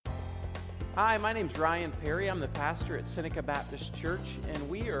Hi, my name's Ryan Perry. I'm the pastor at Seneca Baptist Church, and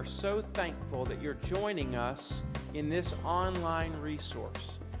we are so thankful that you're joining us in this online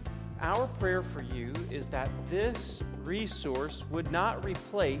resource. Our prayer for you is that this resource would not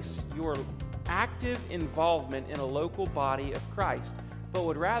replace your active involvement in a local body of Christ, but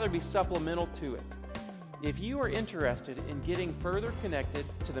would rather be supplemental to it. If you are interested in getting further connected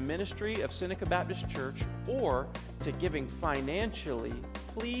to the ministry of Seneca Baptist Church or to giving financially,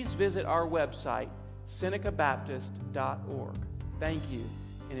 please visit our website, senecabaptist.org. Thank you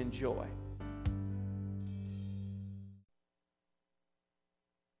and enjoy.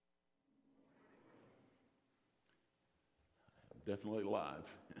 Definitely live.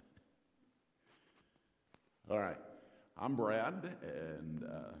 All right. I'm Brad, and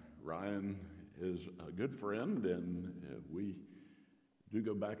Ryan is a good friend, and we do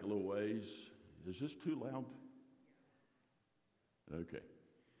go back a little ways. Is this too loud? Okay.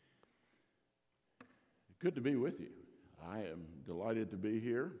 Good to be with you. I am delighted to be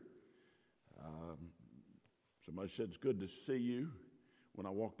here. Somebody said it's good to see you. When I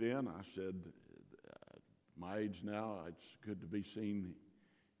walked in, I said, my age now, it's good to be seen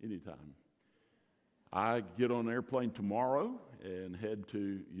anytime. I get on an airplane tomorrow and head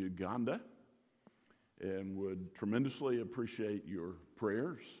to Uganda and would tremendously appreciate your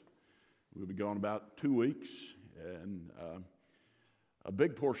prayers. We'll be gone about 2 weeks, and a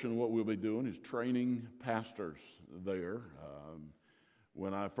big portion of what we'll be doing is training pastors there.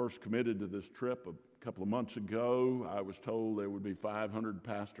 When I first committed to this trip a couple of months ago, I was told there would be 500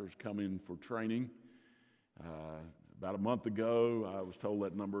 pastors coming for training. About a month ago, I was told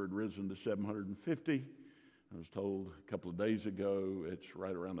that number had risen to 750. I was told a couple of days ago it's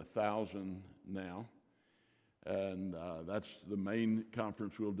right around 1,000 now. And that's the main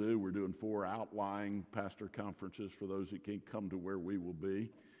conference we'll do. We're doing 4 outlying pastor conferences for those that can't come to where we will be.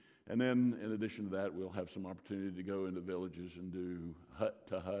 And then in addition to that, we'll have some opportunity to go into villages and do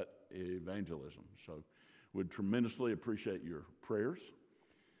hut-to-hut evangelism. So would tremendously appreciate your prayers.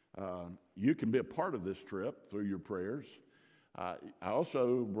 You can be a part of this trip through your prayers. I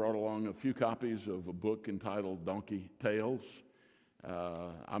also brought along a few copies of a book entitled Donkey Tales.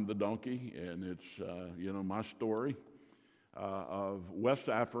 I'm the donkey, and it's my story of West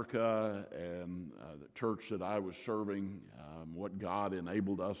Africa and the church that I was serving, what God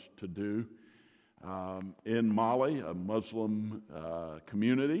enabled us to do. In Mali, a Muslim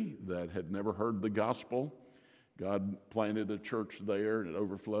community that had never heard the gospel. God planted a church there, and it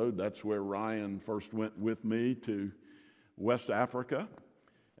overflowed. That's where Ryan first went with me to West Africa.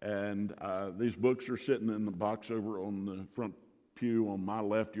 And these books are sitting in the box over on the front pew on my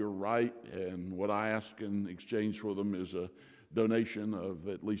left, your right. And what I ask in exchange for them is a donation of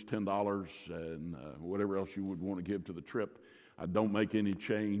at least $10 and whatever else you would want to give to the trip. I don't make any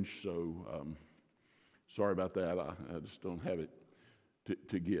change, so sorry about that. I just don't have it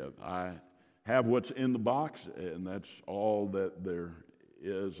to give. I have what's in the box, and that's all that there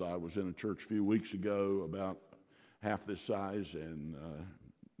is. I was in a church a few weeks ago about half this size, and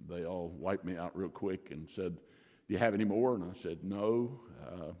they all wiped me out real quick and said, "Do you have any more?" And I said, "No,"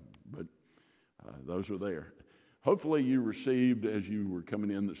 but those are there. Hopefully you received, as you were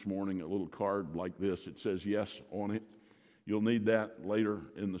coming in this morning, a little card like this. It says yes on it. You'll need that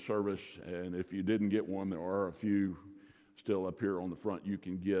later in the service, and if you didn't get one, there are a few still up here on the front you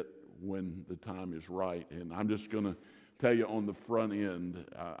can get when the time is right. And I'm just going to tell you on the front end,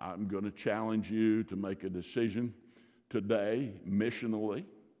 I'm going to challenge you to make a decision today, missionally.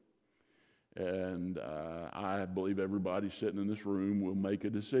 And I believe everybody sitting in this room will make a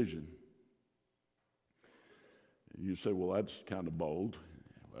decision. You say, well, that's kind of bold.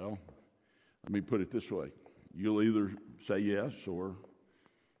 Well, let me put it this way. You'll either say yes or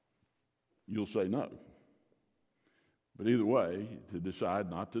you'll say no. But either way, to decide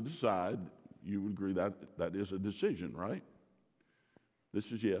not to decide, you would agree that that is a decision, right?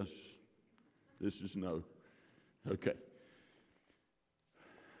 This is yes. This is no. Okay.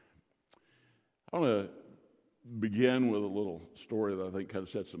 I want to begin with a little story that I think kind of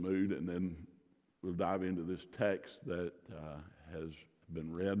sets the mood, and then we'll dive into this text that has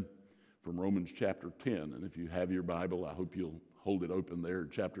been read from Romans chapter 10. And if you have your Bible, I hope you'll hold it open there,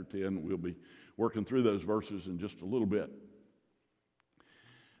 chapter 10. We'll be working through those verses in just a little bit.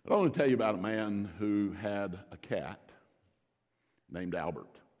 But I want to tell you about a man who had a cat named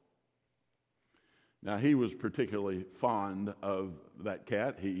Albert. Now, he was particularly fond of that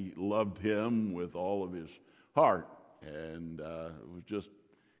cat. He loved him with all of his heart, and it was just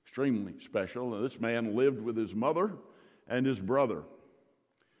extremely special. And this man lived with his mother and his brother.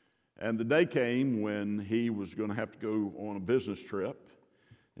 And the day came when he was going to have to go on a business trip,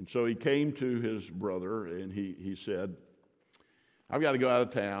 And so he came to his brother and he said, I've got to go out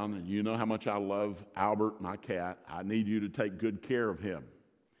of town, and you know how much I love Albert, my cat. I need you to take good care of him.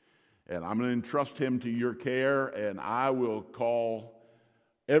 And I'm going to entrust him to your care, and I will call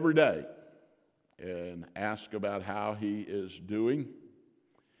every day and ask about how he is doing.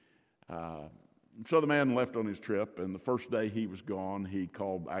 So the man left on his trip, and the first day he was gone, he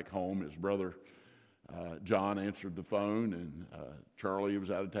called back home. His brother John answered the phone, and Charlie, who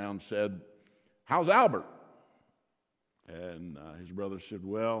was out of town, said, how's Albert? And his brother said,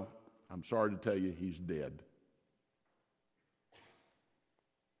 well, I'm sorry to tell you he's dead.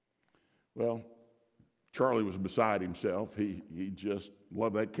 Well, Charlie was beside himself. He just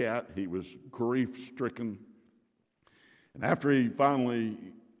loved that cat. He was grief-stricken. And after he finally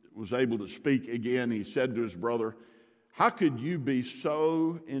was able to speak again, he said to his brother, how could you be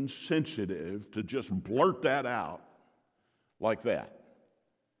so insensitive to just blurt that out like that?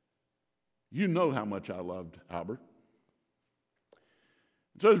 You know how much I loved Albert.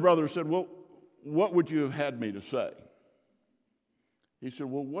 So his brother said, well, what would you have had me to say? He said,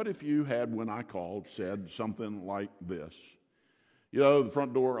 well, what if you had, when I called, said something like this? You know, the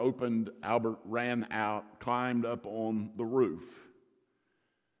front door opened, Albert ran out, climbed up on the roof.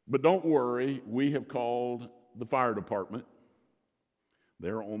 But don't worry, we have called the fire department.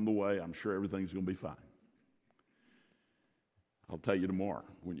 They're on the way. I'm sure everything's going to be fine. I'll tell you tomorrow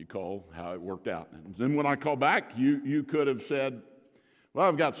when you call how it worked out. And then when I call back, you could have said, well,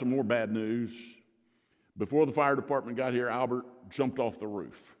 I've got some more bad news. Before the fire department got here, Albert jumped off the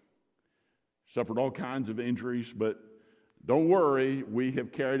roof. Suffered all kinds of injuries, but don't worry, we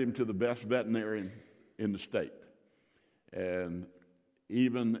have carried him to the best veterinarian in the state. And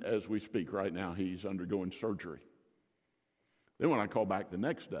even as we speak right now, he's undergoing surgery. Then when I call back the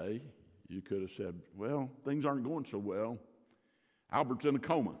next day, you could have said, well, things aren't going so well. Albert's in a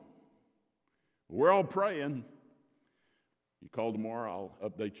coma. We're all praying. You call tomorrow, I'll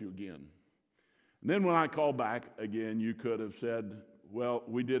update you again. And then when I call back again, you could have said, well,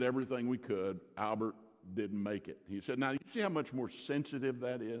 we did everything we could. Albert didn't make it. He said, now, you see how much more sensitive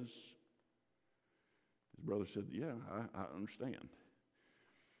that is? His brother said, yeah, I understand.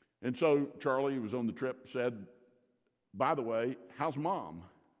 And so Charlie, who was on the trip, said, by the way, how's Mom?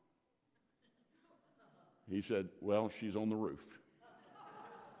 He said, well, she's on the roof.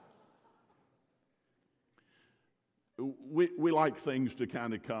 We like things to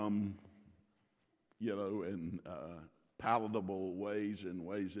kind of come, in palatable ways, in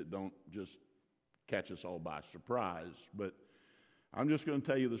ways that don't just catch us all by surprise. But I'm just going to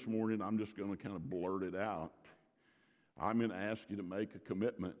tell you this morning, I'm just going to kind of blurt it out. I'm going to ask you to make a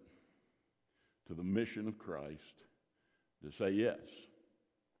commitment to the mission of Christ, to say yes.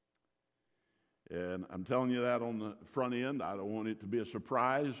 And I'm telling you that on the front end. I don't want it to be a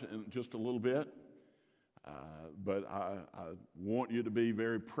surprise in just a little bit. But I want you to be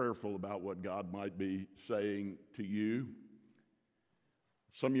very prayerful about what God might be saying to you.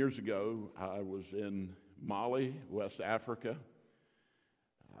 Some years ago, I was in Mali, West Africa.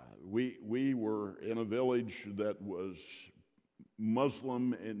 We were in a village that was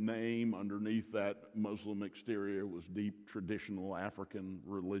Muslim in name. Underneath that Muslim exterior was deep traditional African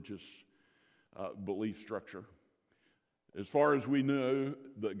religious belief structure. As far as we knew,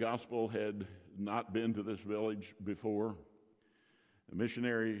 the gospel had not been to this village before. A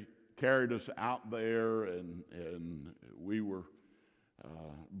missionary carried us out there, and we were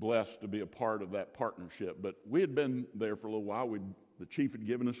blessed to be a part of that partnership. But we had been there for a little while. The chief had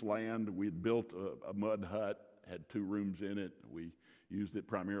given us land. We had built a mud hut, had 2 rooms in it. We used it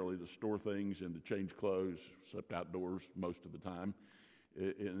primarily to store things and to change clothes, slept outdoors most of the time,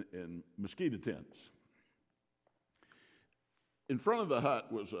 in mosquito tents. In front of the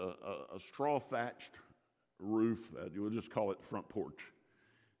hut was a straw-thatched roof, we'll just call it the front porch.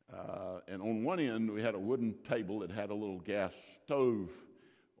 And on one end, we had a wooden table that had a little gas stove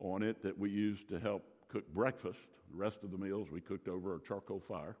on it that we used to help cook breakfast. The rest of the meals we cooked over a charcoal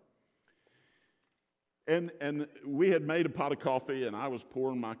fire. And we had made a pot of coffee, and I was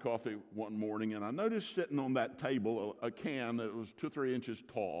pouring my coffee one morning, and I noticed sitting on that table a can that was 2 or 3 inches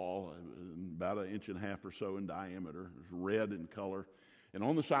tall, about 1.5 inches or so in diameter. It was red in color. And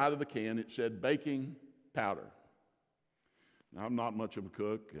on the side of the can, it said baking powder. Now, I'm not much of a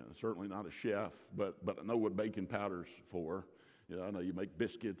cook, certainly not a chef, but I know what baking powder's for. I know you make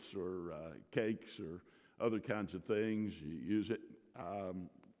biscuits or cakes or other kinds of things. You use it.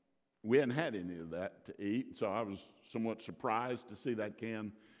 We hadn't had any of that to eat, so I was somewhat surprised to see that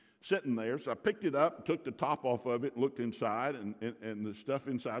can sitting there. So I picked it up, took the top off of it, looked inside, and the stuff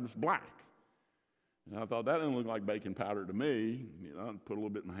inside was black. And I thought, that didn't look like baking powder to me. I put a little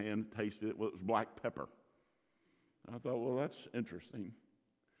bit in my hand, tasted it. Well, it was black pepper. I thought, well, that's interesting.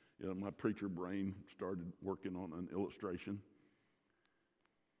 My preacher brain started working on an illustration.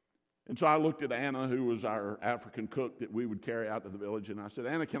 And so I looked at Anna, who was our African cook that we would carry out to the village, and I said,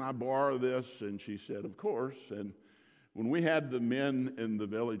 Anna, can I borrow this? And she said, of course. And when we had the men in the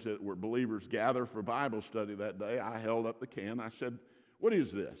village that were believers gather for Bible study that day, I held up the can. I said, what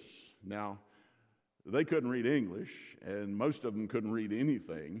is this? Now, they couldn't read English, and most of them couldn't read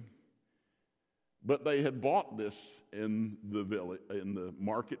anything, but they had bought this in the village, in the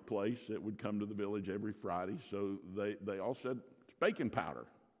marketplace that would come to the village every Friday. So they all said, it's baking powder.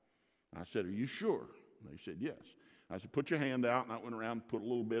 I said, are you sure? And they said, yes. I said, put your hand out. And I went around and put a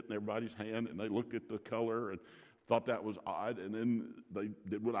little bit in everybody's hand, and they looked at the color and thought that was odd. And then they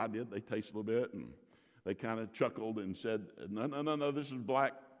did what I did. They tasted a little bit, and they kind of chuckled and said, no, this is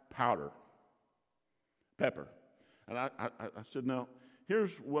black powder, pepper. And I said, now,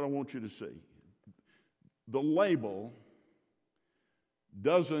 here's what I want you to see. The label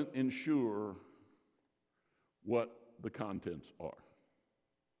doesn't ensure what the contents are.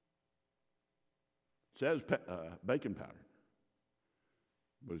 It says baking powder,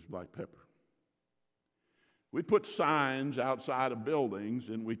 but it's black pepper. We put signs outside of buildings,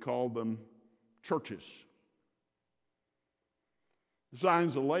 and we call them churches. The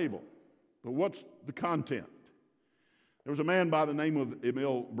sign's a label, but what's the content? There was a man by the name of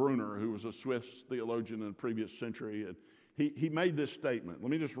Emil Brunner, who was a Swiss theologian in the previous century, and he made this statement. Let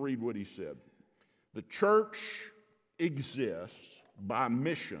me just read what he said. The church exists by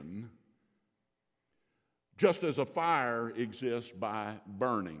mission, just as a fire exists by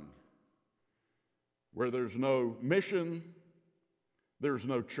burning. Where there's no mission, there's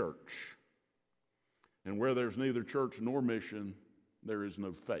no church. And where there's neither church nor mission, there is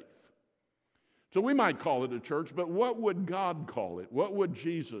no faith. So we might call it a church, but what would God call it? What would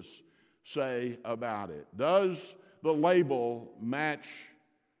Jesus say about it? Does the label match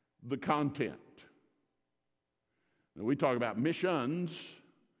the content? Now, we talk about missions,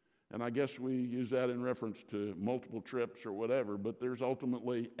 and I guess we use that in reference to multiple trips or whatever, but there's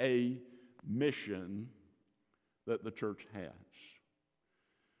ultimately a mission that the church has.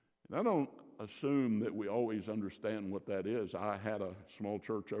 And I don't assume that we always understand what that is. I had a small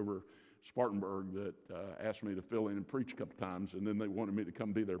church over Spartanburg that asked me to fill in and preach a couple times, and then they wanted me to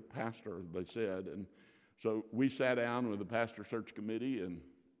come be their pastor, they said. And so we sat down with the pastor search committee, and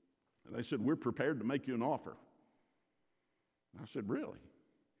they said, we're prepared to make you an offer. I said, really?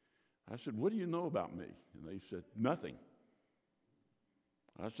 I said, what do you know about me? And they said, nothing.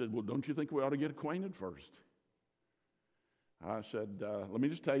 I said, well, don't you think we ought to get acquainted first? I said, let me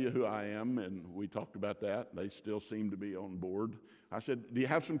just tell you who I am, and we talked about that. They still seem to be on board. I said, do you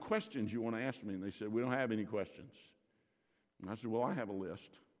have some questions you want to ask me? And they said, we don't have any questions. And I said, well, I have a list.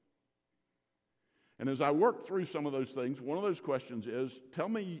 And as I worked through some of those things, one of those questions is, tell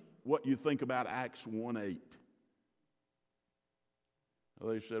me what you think about Acts 1:8.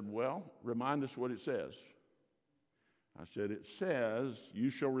 They said, well, remind us what it says. I said, it says, you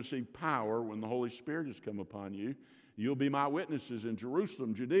shall receive power when the Holy Spirit has come upon you. You'll be my witnesses in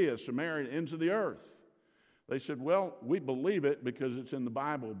Jerusalem, Judea, Samaria, and ends of the earth. They said, well, we believe it because it's in the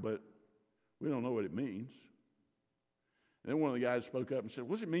Bible, but we don't know what it means. And then one of the guys spoke up and said,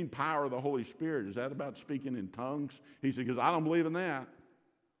 what does it mean, power of the Holy Spirit? Is that about speaking in tongues? He said, because I don't believe in that.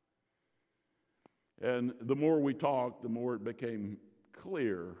 And the more we talked, the more it became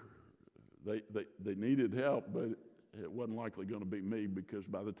clear they needed help, but it wasn't likely going to be me, because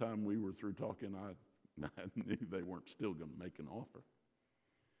by the time we were through talking, I knew they weren't still going to make an offer.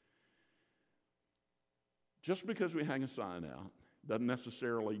 Just because we hang a sign out doesn't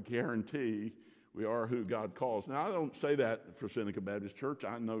necessarily guarantee we are who God calls. Now, I don't say that for Seneca Baptist Church.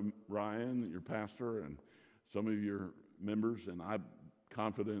 I know Ryan, your pastor, and some of your members, and I'm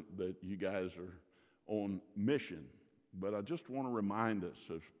confident that you guys are on mission. But I just want to remind us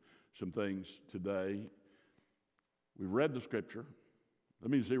of some things today. We've read the scripture. Let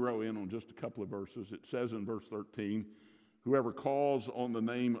me zero in on just a couple of verses. It says in verse 13, whoever calls on the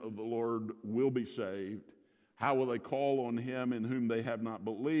name of the Lord will be saved. How will they call on him in whom they have not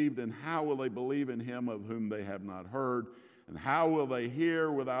believed? And how will they believe in him of whom they have not heard? And how will they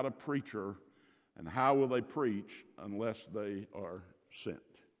hear without a preacher? And how will they preach unless they are sent?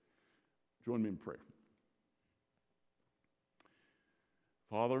 Join me in prayer.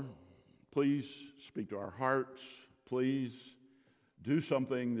 Father, please speak to our hearts. Please do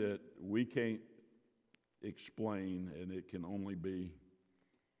something that we can't explain, and it can only be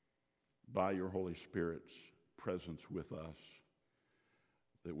by your Holy Spirit's presence with us.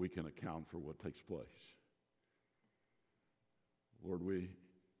 that we can account for what takes place. Lord, we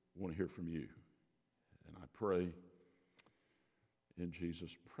want to hear from you. And I pray in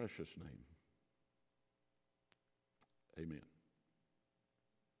Jesus' precious name. Amen.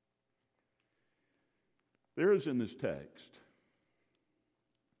 There is in this text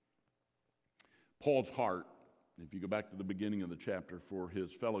Paul's heart, if you go back to the beginning of the chapter, for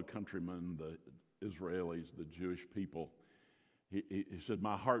his fellow countrymen, the Israelis, the Jewish people. He said,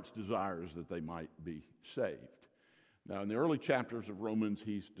 my heart's desire is that they might be saved. Now, in the early chapters of Romans,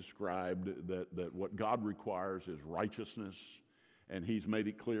 he's described that what God requires is righteousness, and he's made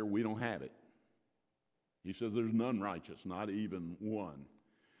it clear we don't have it. He says there's none righteous, not even one.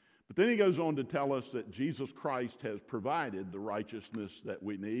 But then he goes on to tell us that Jesus Christ has provided the righteousness that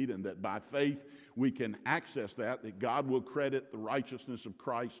we need, and that by faith we can access that God will credit the righteousness of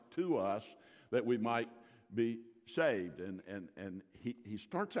Christ to us, that we might be saved. And he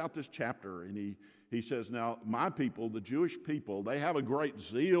starts out this chapter and he says, now my people, the Jewish people, they have a great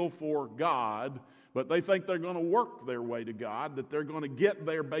zeal for God, but they think they're going to work their way to God, that they're going to get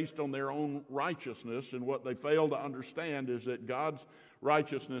there based on their own righteousness. And what they fail to understand is that God's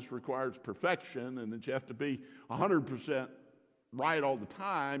righteousness requires perfection, and that you have to be 100% right all the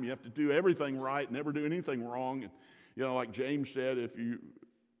time. You have to do everything right, never do anything wrong. And, like James said, if you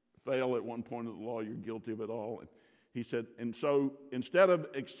fail at one point of the law, you're guilty of it all. And he said, and so instead of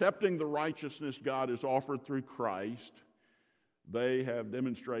accepting the righteousness God has offered through Christ, they have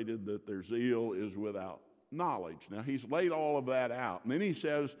demonstrated that their zeal is without knowledge. Now, he's laid all of that out. And then he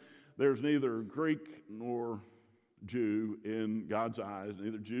says there's neither Greek nor Jew in God's eyes,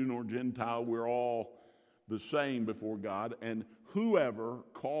 neither Jew nor Gentile. We're all the same before God, and whoever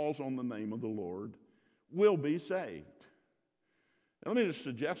calls on the name of the Lord will be saved. Now, let me just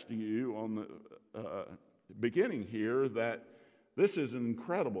suggest to you on the beginning here that this is an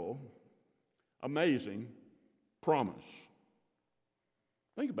incredible, amazing promise.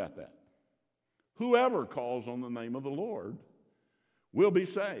 Think about that. Whoever calls on the name of the Lord will be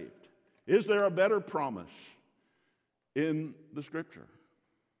saved. Is there a better promise in the Scripture?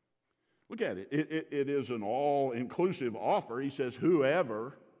 Look at it. It is an all-inclusive offer. He says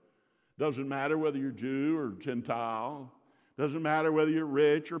whoever. Doesn't matter whether you're Jew or Gentile. Doesn't matter whether you're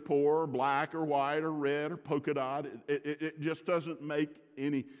rich or poor, or black or white or red or polka dot. It just doesn't make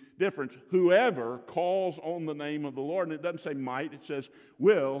any difference. Whoever calls on the name of the Lord, and it doesn't say might, it says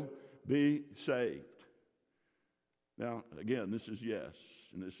will be saved. Now, again, this is yes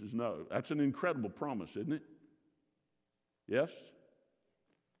and this is no. That's an incredible promise, isn't it? Yes?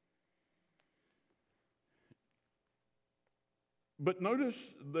 But notice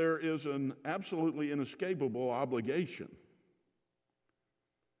there is an absolutely inescapable obligation.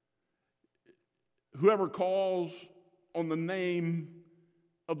 Whoever calls on the name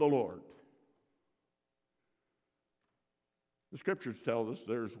of the Lord. The Scriptures tell us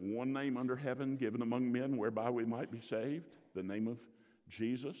there's one name under heaven given among men whereby we might be saved, the name of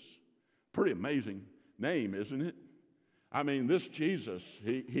Jesus. Pretty amazing name, isn't it? I mean, this Jesus,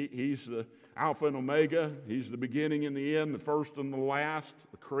 he's the Alpha and Omega. He's the beginning and the end, the first and the last,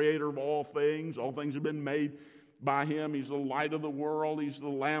 the creator of all things. All things have been made by him. He's the light of the world. He's the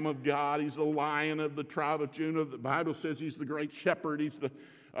Lamb of God. He's the Lion of the tribe of Judah. The Bible says he's the great shepherd. He's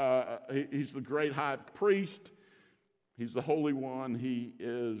the great high priest. He's the Holy One. He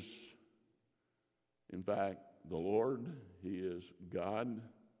is, in fact, the Lord. He is God.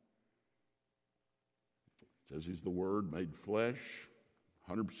 It says he's the Word made flesh,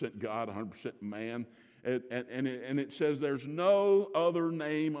 100% God, 100% man. And it says there's no other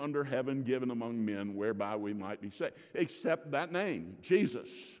name under heaven given among men whereby we might be saved, except that name, Jesus.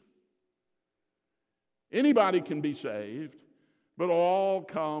 Anybody can be saved, but all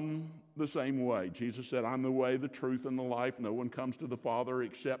come the same way. Jesus said, I'm the way, the truth, and the life. No one comes to the Father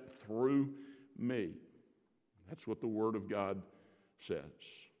except through me. That's what the Word of God says.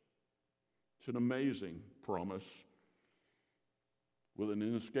 It's an amazing promise with an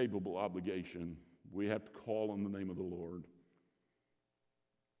inescapable obligation. We have to call on the name of the Lord.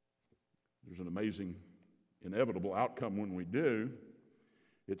 There's an amazing, inevitable outcome when we do.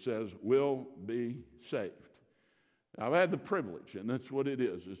 It says, will be saved. Now, I've had the privilege, and that's what it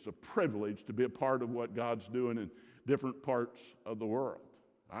is. It's a privilege to be a part of what God's doing in different parts of the world.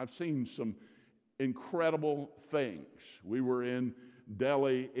 I've seen some incredible things. We were in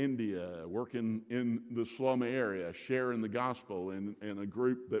Delhi, India, working in the slum area, sharing the gospel in a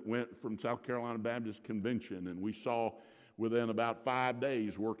group that went from South Carolina Baptist Convention, and we saw within about 5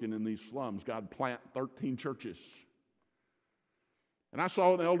 days working in these slums, God plant 13 churches. And I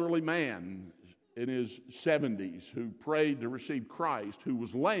saw an elderly man in his 70s who prayed to receive Christ, who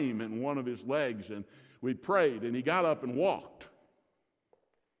was lame in one of his legs, and we prayed, and he got up and walked.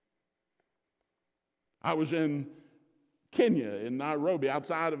 I was in Kenya, in Nairobi,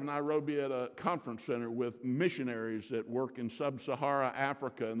 outside of Nairobi at a conference center with missionaries that work in sub-Saharan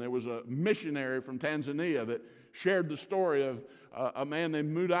Africa, and there was a missionary from Tanzania that shared the story of a man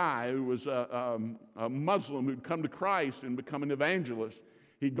named Mudai, who was a Muslim who'd come to Christ and become an evangelist.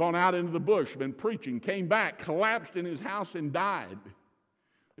 He'd gone out into the bush, been preaching, came back, collapsed in his house, and died.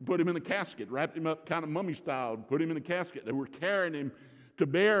 They put him in a casket, wrapped him up kind of mummy style, put him in a casket. They were carrying him to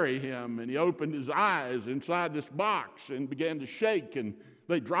bury him, and he opened his eyes inside this box and began to shake, and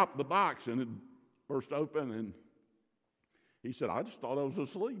they dropped the box, and it burst open, and he said, I just thought I was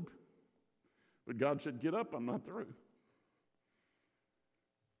asleep. But God said, get up, I'm not through.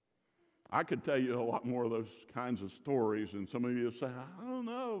 I could tell you a lot more of those kinds of stories, and some of you say, I don't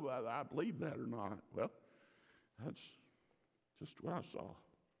know whether I believe that or not. Well, that's just what I saw.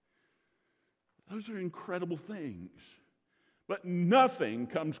 Those are incredible things. But nothing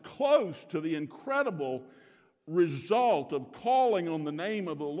comes close to the incredible result of calling on the name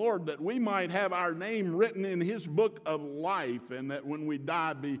of the Lord, that we might have our name written in his book of life, and that when we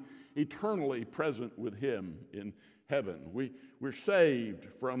die be eternally present with him in heaven. We're saved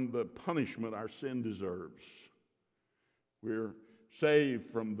from the punishment our sin deserves. We're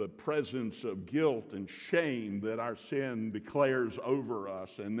saved from the presence of guilt and shame that our sin declares over us.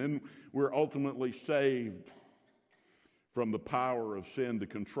 And then we're ultimately saved from the power of sin to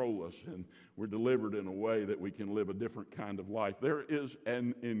control us. And we're delivered in a way that we can live a different kind of life. There is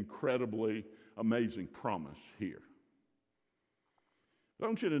an incredibly amazing promise here. I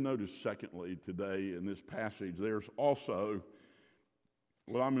want you to notice, secondly, today in this passage, there's also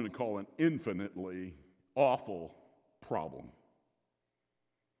what I'm going to call an infinitely awful problem.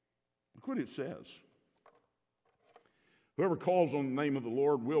 Look what it says. Whoever calls on the name of the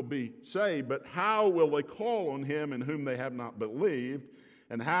Lord will be saved, but how will they call on him in whom they have not believed?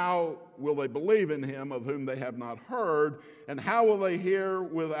 And how will they believe in him of whom they have not heard? And how will they hear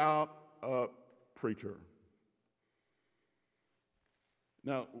without a preacher?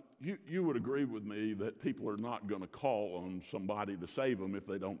 Now, you would agree with me that people are not going to call on somebody to save them if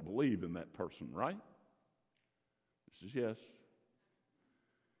they don't believe in that person, right? This is yes.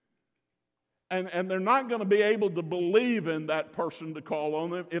 And they're not going to be able to believe in that person to call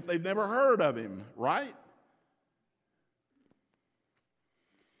on them if they've never heard of him, right?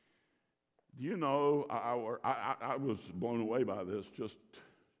 Do you know, I was blown away by this just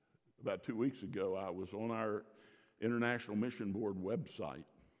about 2 weeks ago. I was on our International Mission Board website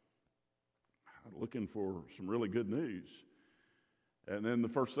looking for some really good news. And then the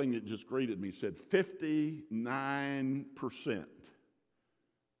first thing that just greeted me said 59%.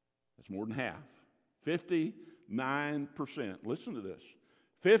 That's more than half. 59%. Listen to this.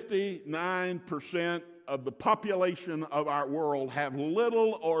 59% of the population of our world have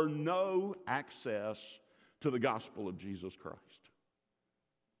little or no access to the gospel of Jesus Christ.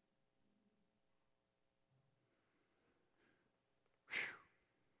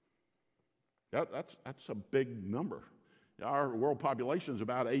 That's a big number. Our world population is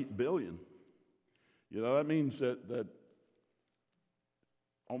about 8 billion. You know, that means that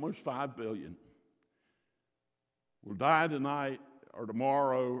almost 5 billion will die tonight or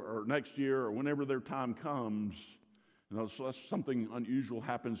tomorrow or next year or whenever their time comes. You know, so something unusual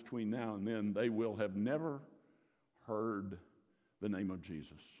happens between now and then. They will have never heard the name of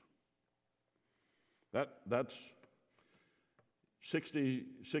Jesus. That's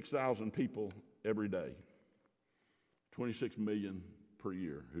 66,000 people every day, 26 million per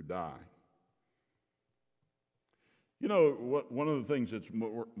year who die. You know, one of the things that's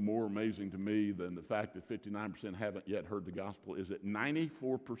more amazing to me than the fact that 59% haven't yet heard the gospel is that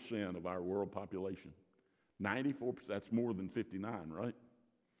 94% of our world population, 94%, that's more than 59, right?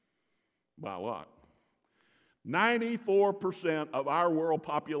 By a lot. 94% of our world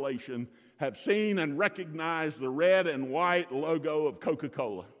population have seen and recognized the red and white logo of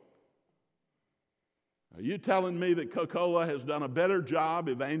Coca-Cola. Are you telling me that Coca-Cola has done a better job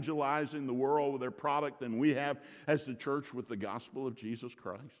evangelizing the world with their product than we have as the church with the gospel of Jesus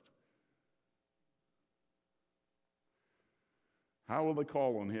Christ? How will they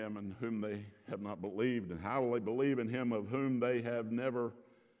call on him in whom they have not believed? And how will they believe in him of whom they have never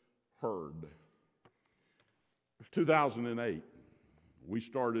heard? It was 2008. We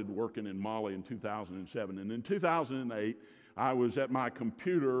started working in Mali in 2007. And in 2008, I was at my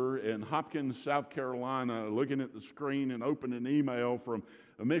computer in Hopkins, South Carolina, looking at the screen and opened an email from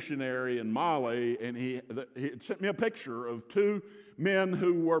a missionary in Mali, and he had sent me a picture of two men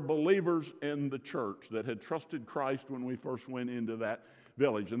who were believers in the church that had trusted Christ when we first went into that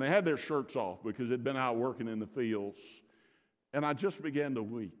village. And they had their shirts off because they'd been out working in the fields. And I just began to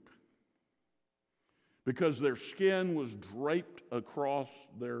weep because their skin was draped across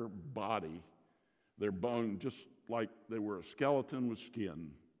their body, their bone, just like they were a skeleton with skin.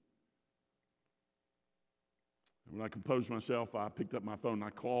 When I composed myself, I picked up my phone and I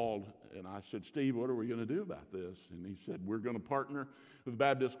called and I said, Steve, what are we going to do about this? And he said, we're going to partner with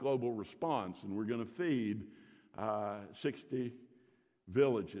Baptist Global Response and we're going to feed 60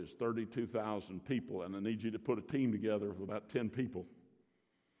 villages, 32,000 people, and I need you to put a team together of about 10 people.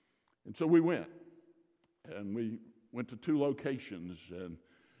 And so we went, and we went to 2 locations, and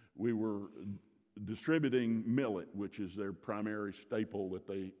we were distributing millet, which is their primary staple that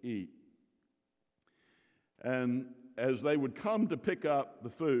they eat. And as they would come to pick up the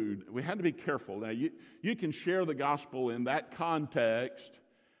food, we had to be careful. Now, you can share the gospel in that context,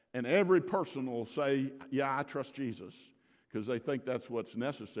 and every person will say, yeah, I trust Jesus, because they think that's what's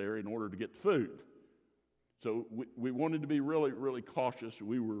necessary in order to get food. So we wanted to be really, really cautious.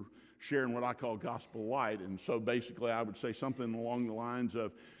 We were sharing what I call gospel light, and so basically I would say something along the lines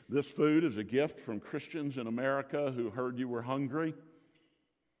of, this food is a gift from Christians in America who heard you were hungry.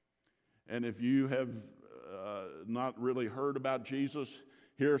 And if you have not really heard about Jesus,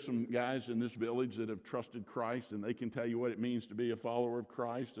 here are some guys in this village that have trusted Christ, and they can tell you what it means to be a follower of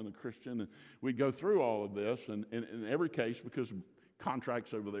Christ and a Christian. And we go through all of this, and in every case, because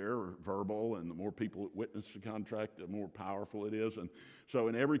contracts over there are verbal, and the more people that witness the contract, the more powerful it is. And so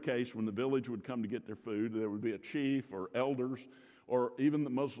in every case, when the village would come to get their food, there would be a chief or elders, or even the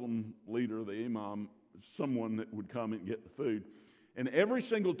Muslim leader, the imam, someone that would come and get the food. And every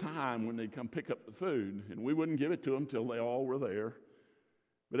single time when they'd come pick up the food, and we wouldn't give it to them till they all were there,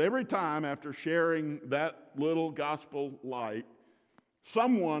 but every time after sharing that little gospel light,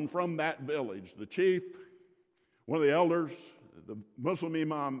 someone from that village, the chief, one of the elders, the Muslim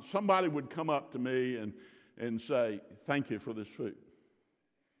imam, somebody would come up to me and say, thank you for this food.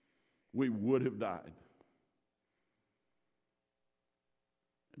 We would have died.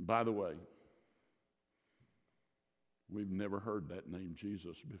 And by the way, we've never heard that name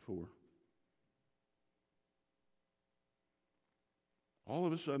Jesus before. All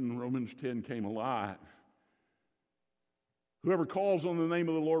of a sudden, Romans 10 came alive. Whoever calls on the name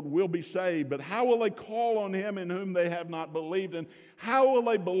of the Lord will be saved, but how will they call on him in whom they have not believed? And how will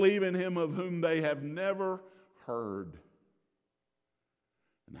they believe in him of whom they have never heard?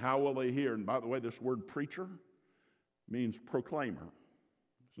 And how will they hear? And by the way, this word preacher means proclaimer.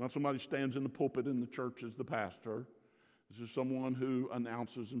 It's not somebody who stands in the pulpit in the church as the pastor. This is someone who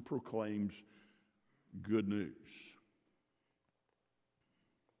announces and proclaims good news.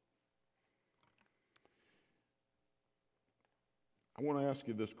 I want to ask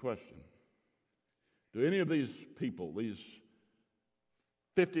you this question. Do any of these people, these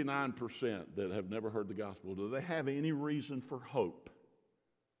 59% that have never heard the gospel, do they have any reason for hope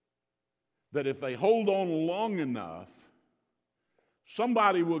that if they hold on long enough,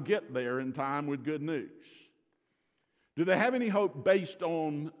 somebody will get there in time with good news? Do they have any hope based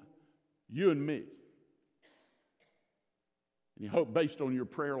on you and me? Any hope based on your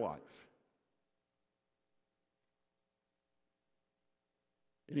prayer life?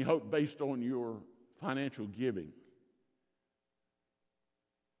 Any hope based on your financial giving?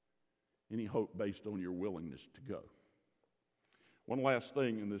 Any hope based on your willingness to go? One last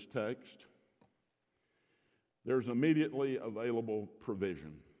thing in this text. There's immediately available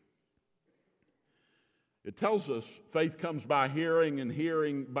provision. It tells us faith comes by hearing, and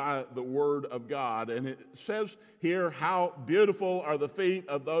hearing by the word of God. And it says here, how beautiful are the feet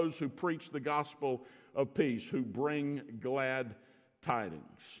of those who preach the gospel of peace, who bring glad tidings.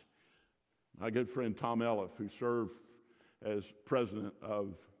 My good friend Tom Elliff, who served as president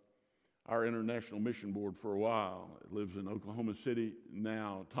of our International Mission Board for a while, lives in Oklahoma City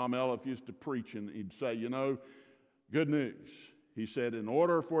now. Tom Elliff used to preach, and he'd say, good news. He said, in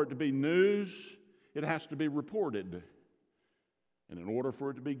order for it to be news, it has to be reported. And in order for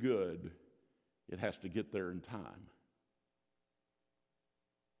it to be good, it has to get there in time.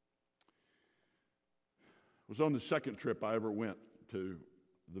 It was on the second trip I ever went to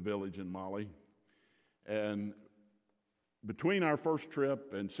the village in Mali. And between our first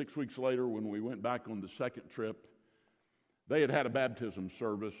trip and 6 weeks later when we went back on the second trip, they had a baptism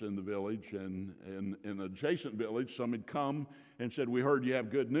service in the village, and in an adjacent village, some had come and said, we heard you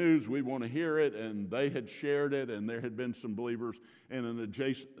have good news, we want to hear it, and they had shared it, and there had been some believers in an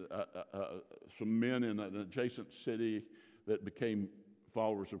adjacent, some men in an adjacent city that became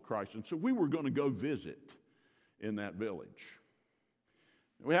followers of Christ. And so we were going to go visit in that village.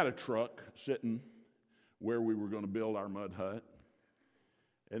 We had a truck sitting where we were going to build our mud hut.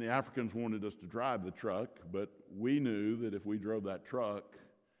 And the Africans wanted us to drive the truck, but we knew that if we drove that truck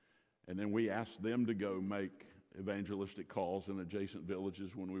and then we asked them to go make evangelistic calls in adjacent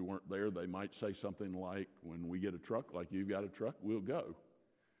villages when we weren't there, they might say something like, when we get a truck like you've got a truck, we'll go.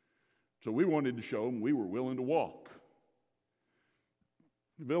 So we wanted to show them we were willing to walk.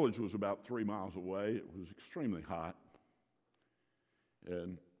 The village was about 3 miles away. It was extremely hot.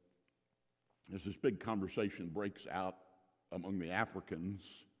 And as this big conversation breaks out among the Africans,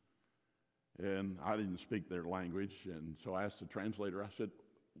 and I didn't speak their language, and so I asked the translator, I said,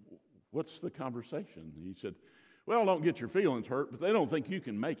 what's the conversation? And he said, well, don't get your feelings hurt, but they don't think you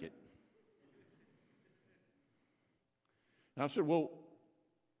can make it. And I said, well,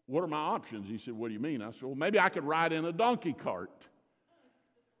 what are my options? He said, what do you mean? I said, well, maybe I could ride in a donkey cart.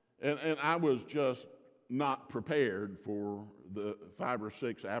 And I was just not prepared for the 5 or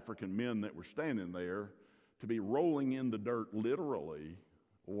 6 African men that were standing there to be rolling in the dirt, literally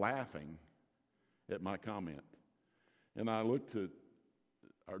laughing at my comment. And I looked at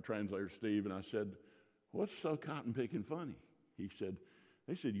our translator, Steve, and I said, what's so cotton-picking funny? He said,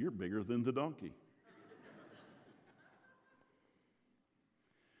 they said, you're bigger than the donkey.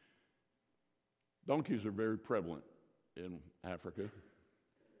 Donkeys are very prevalent in Africa.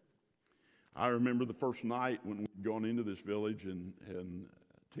 I remember the first night when we'd gone into this village and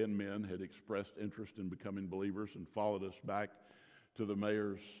 10 men had expressed interest in becoming believers and followed us back to the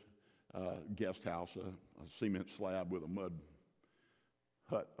mayor's guest house, a cement slab with a mud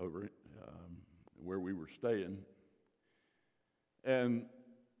hut over it, where we were staying. And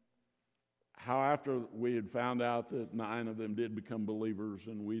how after we had found out that 9 of them did become believers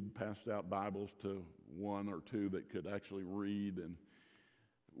and we'd passed out Bibles to 1 or 2 that could actually read, and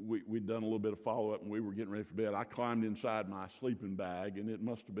we'd done a little bit of follow-up, and we were getting ready for bed. I climbed inside my sleeping bag, and it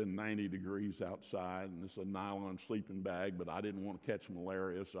must have been 90 degrees outside, and it's a nylon sleeping bag, but I didn't want to catch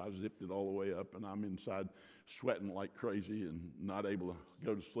malaria, so I zipped it all the way up, and I'm inside sweating like crazy and not able to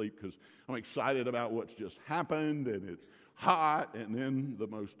go to sleep because I'm excited about what's just happened, and it's hot, and then the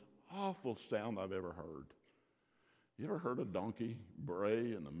most awful sound I've ever heard. You ever heard a donkey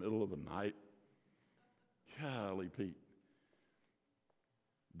bray in the middle of the night? Golly, Pete.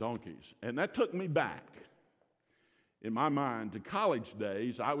 Donkeys. And that took me back in my mind to college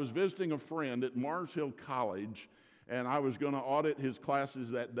days. I was visiting a friend at Mars Hill College, and I was going to audit his classes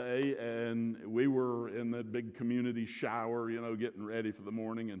that day, and we were in that big community shower, getting ready for the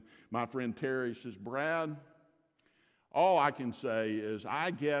morning, and my friend Terry says, Brad, all I can say is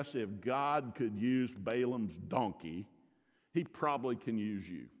I guess if God could use Balaam's donkey, he probably can use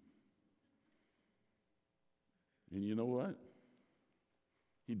you. And you know what?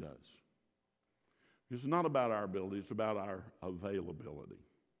 He does. It's not about our ability, it's about our availability.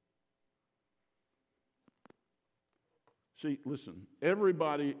 See, listen,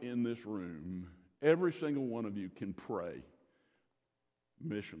 everybody in this room, every single one of you can pray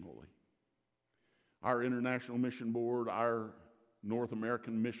missionally. Our International Mission Board, our North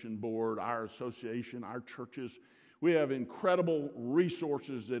American Mission Board, our association, our churches, we have incredible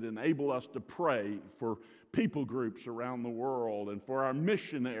resources that enable us to pray for people groups around the world and for our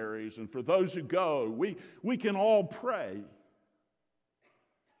missionaries and for those who go. We can all pray.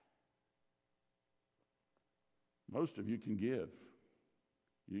 Most of you can give.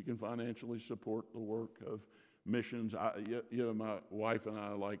 You can financially support the work of missions. My wife and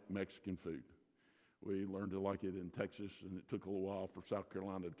I like Mexican food. We learned to like it in Texas, and it took a little while for South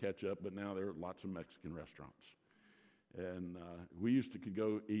Carolina to catch up, but now there are lots of Mexican restaurants. And we used to could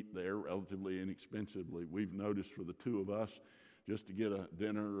go eat there relatively inexpensively. We've noticed for the 2 of us, just to get a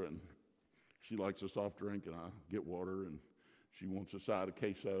dinner, and she likes a soft drink, and I get water, and she wants a side of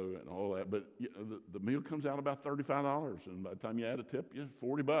queso and all that. But the meal comes out about $35, and by the time you add a tip,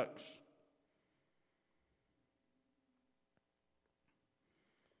 $40.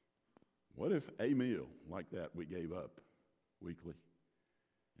 What if a meal like that we gave up weekly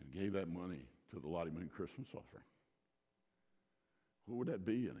and gave that money to the Lottie Moon Christmas offering? What would that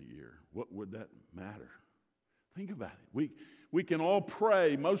be in a year? What would that matter? Think about it. We can all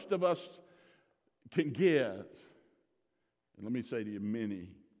pray. Most of us can give. And let me say to you, many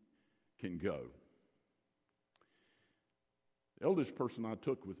can go. The eldest person I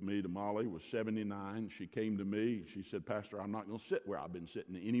took with me to Mali was 79. She came to me. She said, Pastor, I'm not going to sit where I've been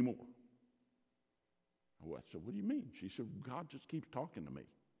sitting anymore. I said, what do you mean? She said, God just keeps talking to me.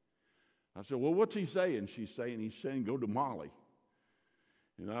 I said, well, what's he saying? He's saying, go to Mali.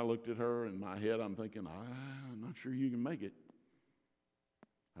 And I looked at her, in my head, I'm thinking, I'm not sure you can make it.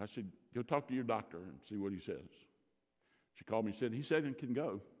 I said, go talk to your doctor and see what he says. She called me and said, he said it can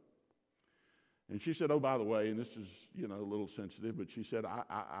go. And she said, oh, by the way, and this is, a little sensitive, but she said,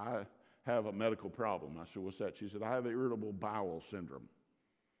 I have a medical problem. I said, what's that? She said, I have irritable bowel syndrome.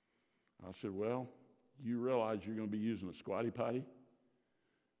 I said, well, you realize you're going to be using a squatty potty,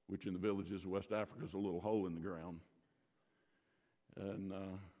 which in the villages of West Africa is a little hole in the ground. And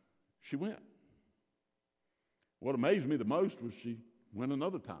she went. What amazed me the most was she went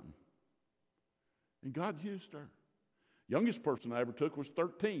another time. And God used her. Youngest person I ever took was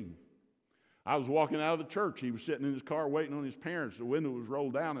 13. I was walking out of the church. He was sitting in his car waiting on his parents. The window was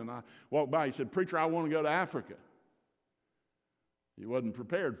rolled down, and I walked by. He said, preacher, I want to go to Africa. He wasn't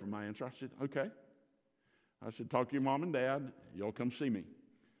prepared for my answer. I said, okay. I said, talk to your mom and dad. Y'all come see me.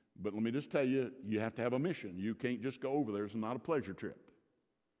 But let me just tell you, you have to have a mission. You can't just go over there. It's not a pleasure trip.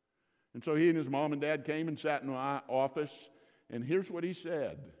 And so he and his mom and dad came and sat in my office, and here's what he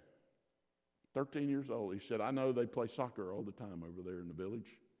said. 13 years old. He said, I know they play soccer all the time over there in the village.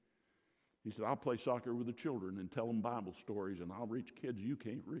 He said, I'll play soccer with the children and tell them Bible stories, and I'll reach kids you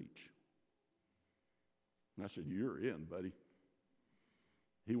can't reach. And I said, you're in, buddy.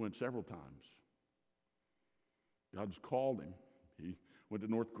 He went several times. God's called him. He went to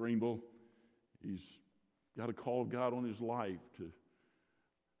North Greenville. He's got a call of God on his life to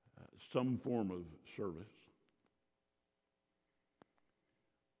some form of service.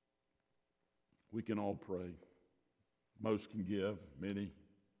 We can all pray. Most can give, many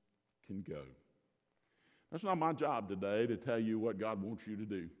can go. That's not my job today to tell you what God wants you to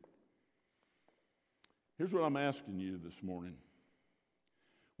do. Here's what I'm asking you this morning.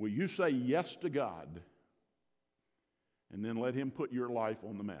 Will you say yes to God and then let him put your life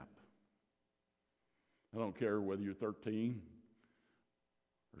on the map? I don't care whether you're 13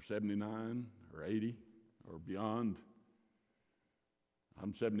 or 79 or 80 or beyond.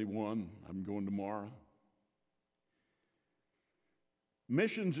 I'm 71. I'm going tomorrow.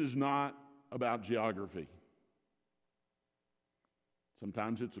 Missions is not about geography.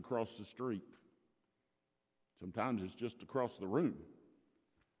 Sometimes it's across the street. Sometimes it's just across the room.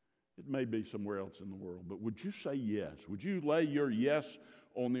 It may be somewhere else in the world. But would you say yes? Would you lay your yes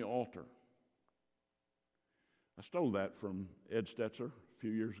on the altar? I stole that from Ed Stetzer a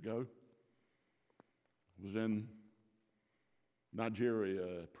few years ago. I was in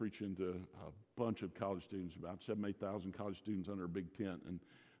Nigeria preaching to a bunch of college students, about 8,000 college students under a big tent. And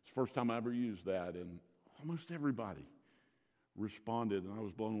it's the first time I ever used that. And almost everybody responded, and I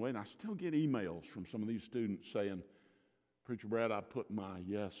was blown away. And I still get emails from some of these students saying, Preacher Brad, I put my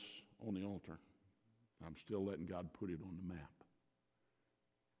yes on the altar. I'm still letting God put it on the map.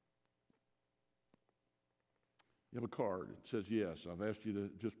 You have a card. It says yes. I've asked you to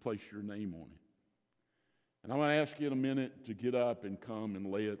just place your name on it. And I'm going to ask you in a minute to get up and come and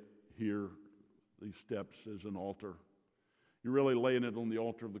lay it here, these steps as an altar. You're really laying it on the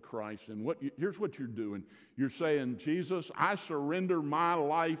altar of the Christ. And here's what you're doing. You're saying, Jesus, I surrender my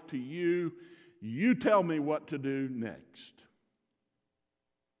life to you. You tell me what to do next.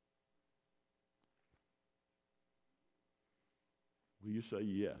 Will you say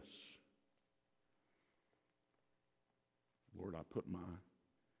yes? Lord, I put my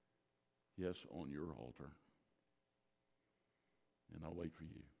yes on your altar. And I'll wait for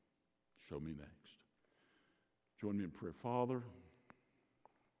you. Show me next. Join me in prayer. Father,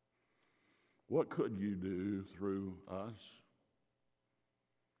 what could you do through us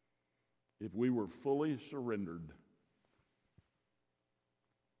if we were fully surrendered?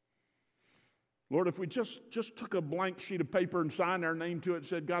 Lord, if we just took a blank sheet of paper and signed our name to it and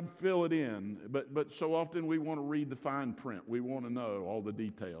said, God, fill it in. But so often we want to read the fine print. We want to know all the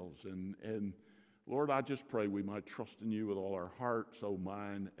details. And Lord, I just pray we might trust in you with all our heart, soul,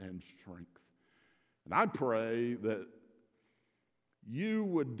 mind, and strength. And I pray that you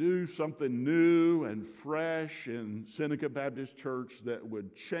would do something new and fresh in Seneca Baptist Church that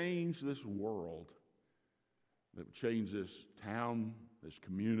would change this world, that would change this town, this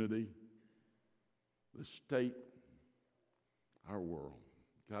community, this state, our world.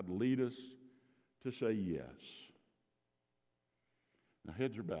 God, lead us to say yes. Now,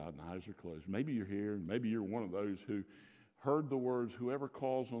 heads are bowed and eyes are closed. Maybe you're here, and maybe you're one of those who heard the words, whoever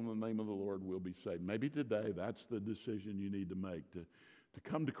calls on the name of the Lord will be saved. Maybe today that's the decision you need to make, to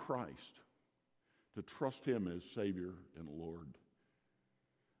come to Christ, to trust him as Savior and Lord.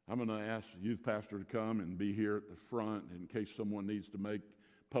 I'm going to ask the youth pastor to come and be here at the front in case someone needs to make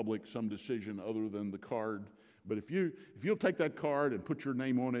public some decision other than the card. But if you'll take that card and put your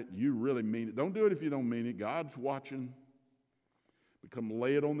name on it, you really mean it. Don't do it if you don't mean it. God's watching. But come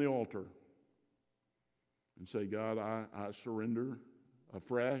lay it on the altar and say, God, I surrender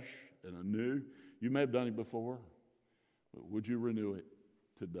afresh and anew. You may have done it before, but would you renew it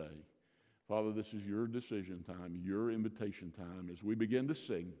today? Father, this is your decision time, your invitation time. As we begin to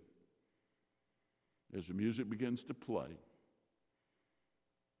sing, as the music begins to play,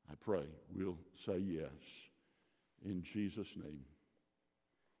 I pray we'll say yes. In Jesus' name,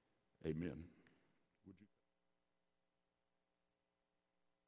 amen. Would you